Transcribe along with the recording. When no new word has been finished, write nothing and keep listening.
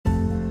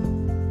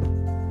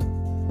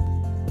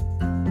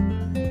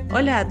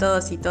Hola a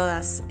todos y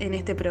todas. En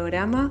este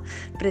programa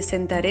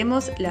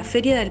presentaremos la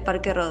feria del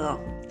Parque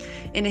Rodó.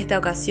 En esta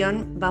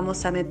ocasión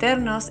vamos a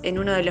meternos en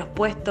uno de los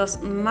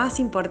puestos más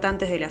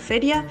importantes de la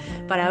feria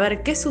para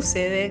ver qué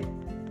sucede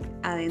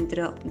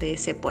adentro de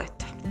ese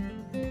puesto.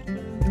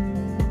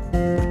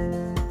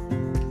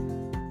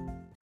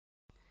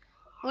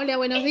 Hola,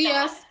 buenos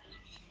días.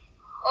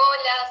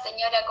 Hola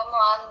señora, ¿cómo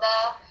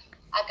anda?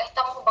 Acá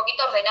estamos un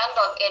poquito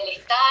ordenando el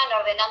stand,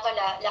 ordenando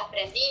las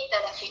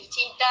prenditas, las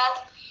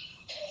fichitas.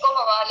 ¿Cómo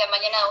va la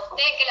mañana de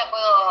usted? ¿Qué la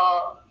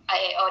puedo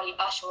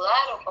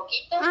ayudar un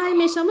poquito? Ay,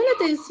 me llamó la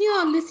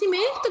atención. Decime,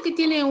 esto que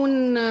tiene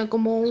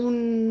como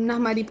unas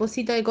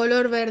maripositas de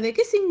color verde,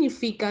 ¿qué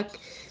significa?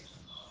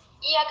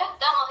 Y acá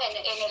estamos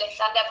en el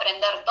stand de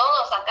Aprender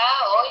Todos. Acá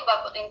hoy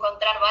va a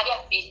encontrar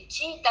varias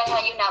fichitas,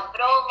 hay una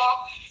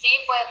promo, ¿sí?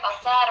 Puede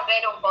pasar,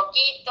 ver un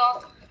poquito.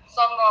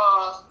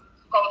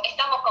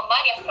 Estamos con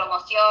varias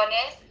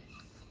promociones.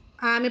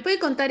 ¿Me puede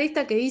contar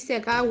esta que dice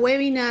acá,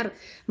 webinar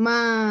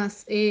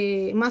más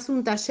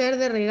un taller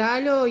de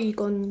regalo y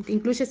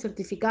incluye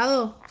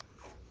certificado?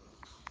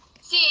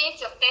 Sí,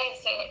 si usted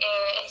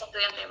es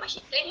estudiante de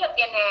magisterio,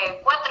 tiene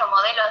 4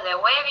 modelos de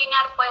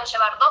webinar, puede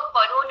llevar 2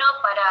 por 1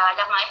 para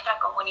las maestras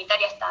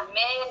comunitarias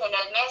también. En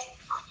el mes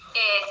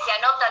se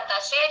anotan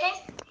talleres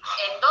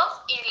en 2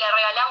 y le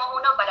regalamos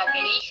uno para que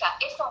elija.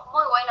 Eso es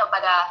muy bueno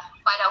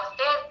para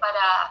usted,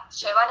 para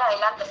llevar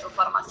adelante su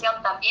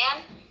formación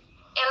también.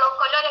 En los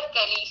colores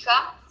que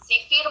elija, si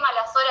firma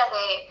las horas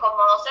como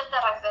docente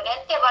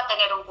referente, va a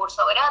tener un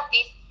curso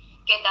gratis,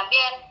 que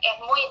también es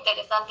muy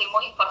interesante y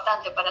muy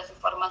importante para su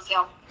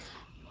formación.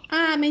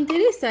 Me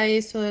interesa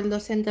eso del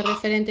docente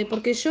referente,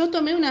 porque yo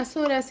tomé unas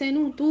horas en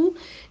UTU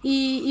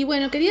y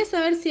bueno, quería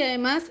saber si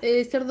además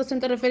ser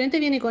docente referente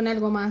viene con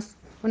algo más,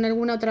 con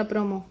alguna otra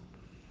promo.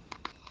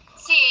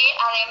 Sí,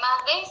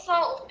 además de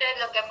eso, usted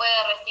lo que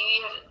puede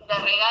recibir de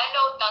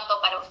regalo,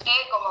 tanto para usted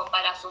como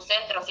para su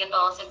centro siendo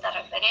docente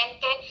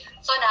referente,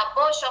 son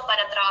apoyos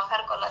para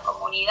trabajar con la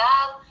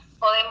comunidad.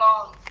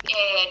 Podemos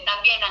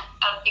también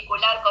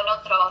articular con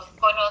otros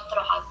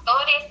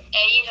actores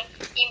e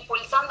ir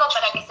impulsando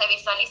para que se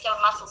visualice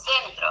más su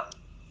centro.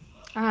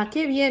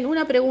 Qué bien.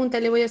 Una pregunta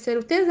le voy a hacer.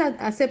 ¿Usted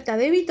acepta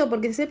débito?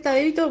 Porque si acepta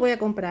débito voy a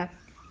comprar.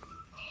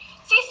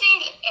 Sí,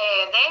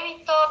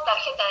 débito,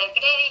 tarjeta de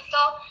crédito,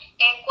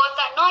 en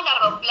cuotas no a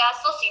largo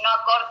plazo, sino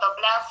a corto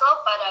plazo,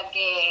 para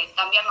que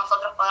también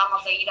nosotros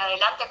podamos seguir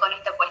adelante con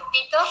este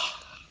puestito.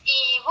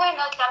 Y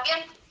bueno,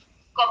 también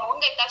como un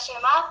detalle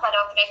más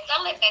para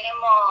ofrecerle,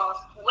 tenemos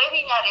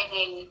webinar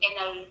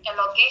en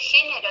lo que es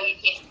género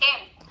y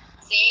STEM,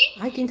 ¿sí?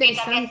 Ay, qué Que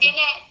también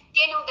interesante.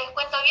 tiene un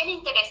descuento bien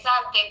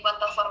interesante en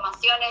cuanto a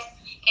formaciones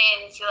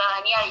en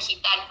ciudadanía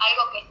digital,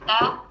 algo que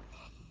está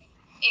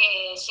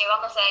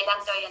llevándose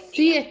adelante hoy en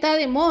Sí, día. está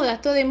de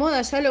moda,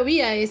 ya lo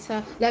vi a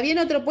esa. La vi en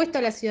otro puesto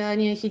a la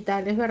ciudadanía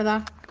digital, es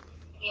verdad.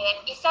 Bien,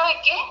 ¿y sabe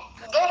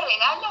qué? De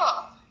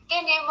regalo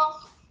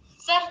tenemos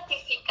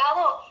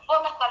certificado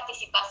por las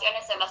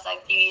participaciones en las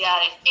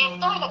actividades, en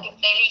todo lo que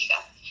usted elija,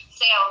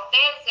 sea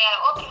usted,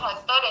 sea otros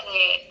actores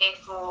de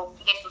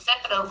su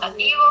centro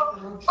educativo o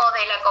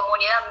de la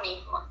comunidad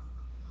misma,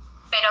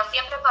 pero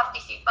siempre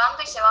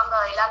participando y llevando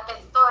adelante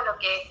todo lo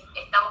que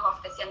estamos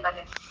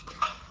ofreciéndole.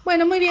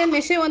 Bueno, muy bien,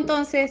 me llevo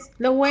entonces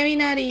los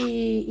webinars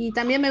y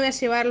también me voy a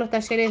llevar los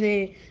talleres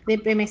de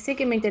PMC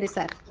que me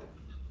interesaron.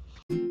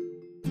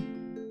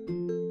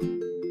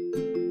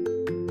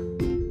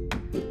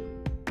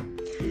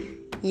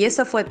 Y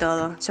eso fue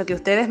todo, yo que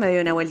ustedes me doy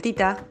una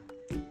vueltita.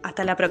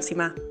 Hasta la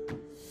próxima.